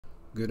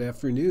Good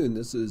afternoon.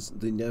 This is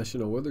the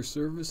National Weather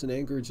Service in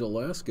Anchorage,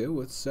 Alaska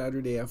with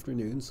Saturday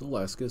afternoon's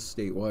Alaska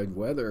statewide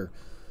weather.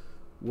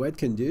 Wet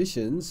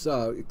conditions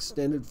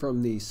extended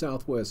from the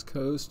southwest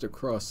coast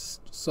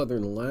across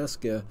southern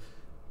Alaska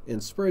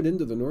and spread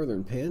into the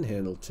northern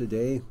panhandle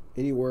today.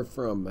 Anywhere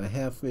from a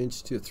half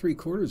inch to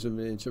 3/4 of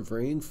an inch of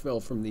rain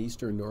fell from the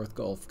eastern North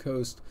Gulf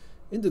Coast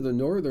into the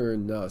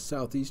northern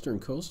southeastern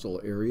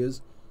coastal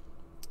areas.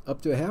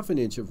 Up to a half an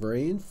inch of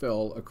rain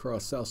fell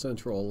across south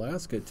central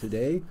Alaska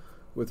today,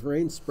 with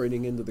rain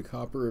spreading into the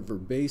Copper River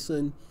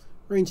Basin.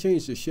 Rain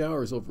changed to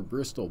showers over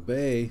Bristol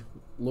Bay.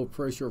 Low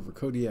pressure over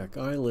Kodiak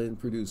Island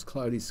produced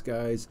cloudy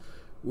skies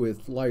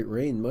with light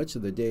rain much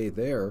of the day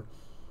there.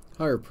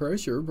 Higher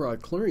pressure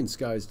brought clearing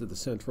skies to the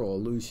central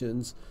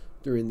Aleutians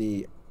during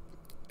the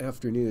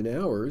afternoon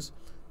hours,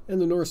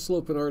 and the North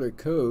Slope and Arctic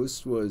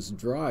coast was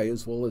dry,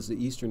 as well as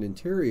the eastern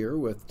interior,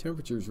 with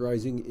temperatures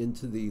rising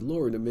into the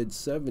lower to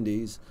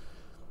mid-70s,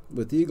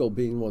 with Eagle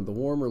being one of the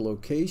warmer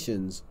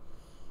locations.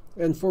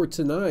 And for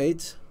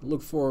tonight,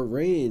 look for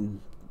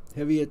rain,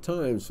 heavy at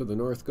times for the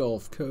North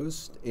Gulf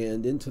Coast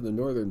and into the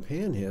northern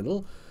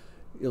panhandle.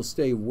 It'll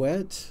stay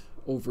wet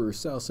over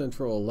south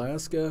central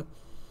Alaska,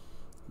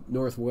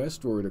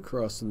 northwestward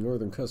across the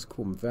northern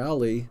Kuskokwim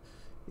Valley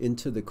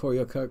into the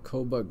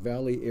Koyukuk-Kobuk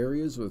Valley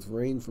areas, with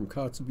rain from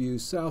Kotzebue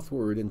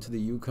southward into the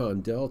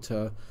Yukon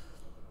Delta.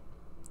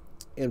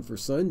 And for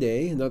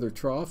Sunday, another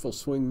trough will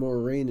swing more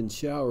rain and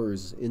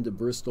showers into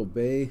Bristol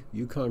Bay,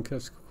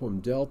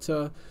 Yukon-Kuskokwim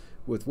Delta,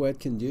 with wet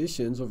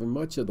conditions over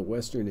much of the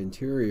western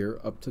interior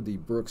up to the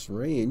Brooks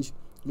Range.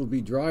 It'll be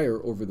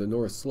drier over the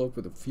North Slope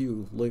with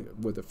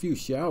a few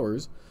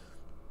showers.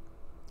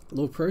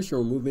 Low pressure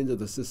will move into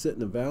the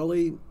Susitna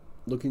Valley,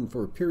 looking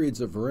for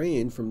periods of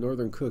rain from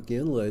northern Cook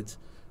Inlet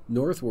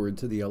northward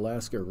to the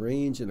Alaska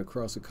Range and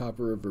across the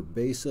Copper River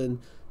Basin,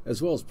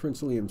 as well as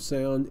Prince William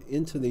Sound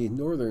into the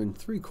northern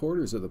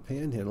 3/4 of the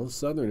panhandle.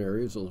 Southern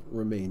areas will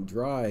remain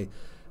dry.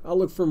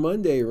 Outlook for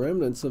Monday,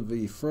 remnants of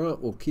the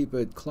front will keep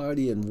it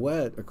cloudy and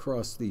wet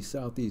across the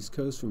southeast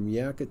coast from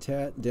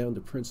Yakutat down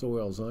to Prince of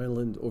Wales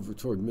Island over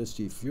toward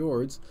Misty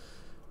Fjords.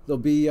 There'll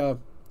be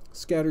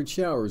scattered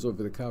showers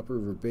over the Copper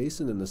River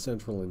Basin in the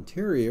central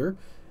interior,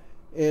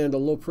 and a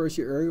low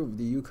pressure area over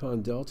the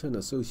Yukon Delta and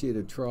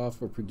associated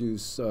trough will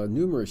produce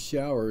numerous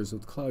showers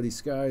with cloudy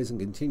skies and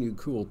continued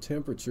cool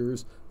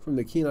temperatures from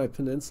the Kenai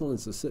Peninsula and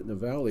Susitna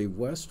Valley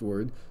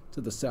westward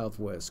to the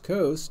southwest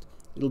coast.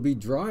 It'll be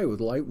dry with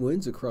light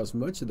winds across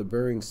much of the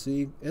Bering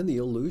Sea and the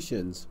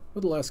Aleutians.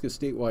 With Alaska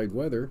statewide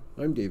weather,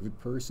 I'm David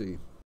Percy.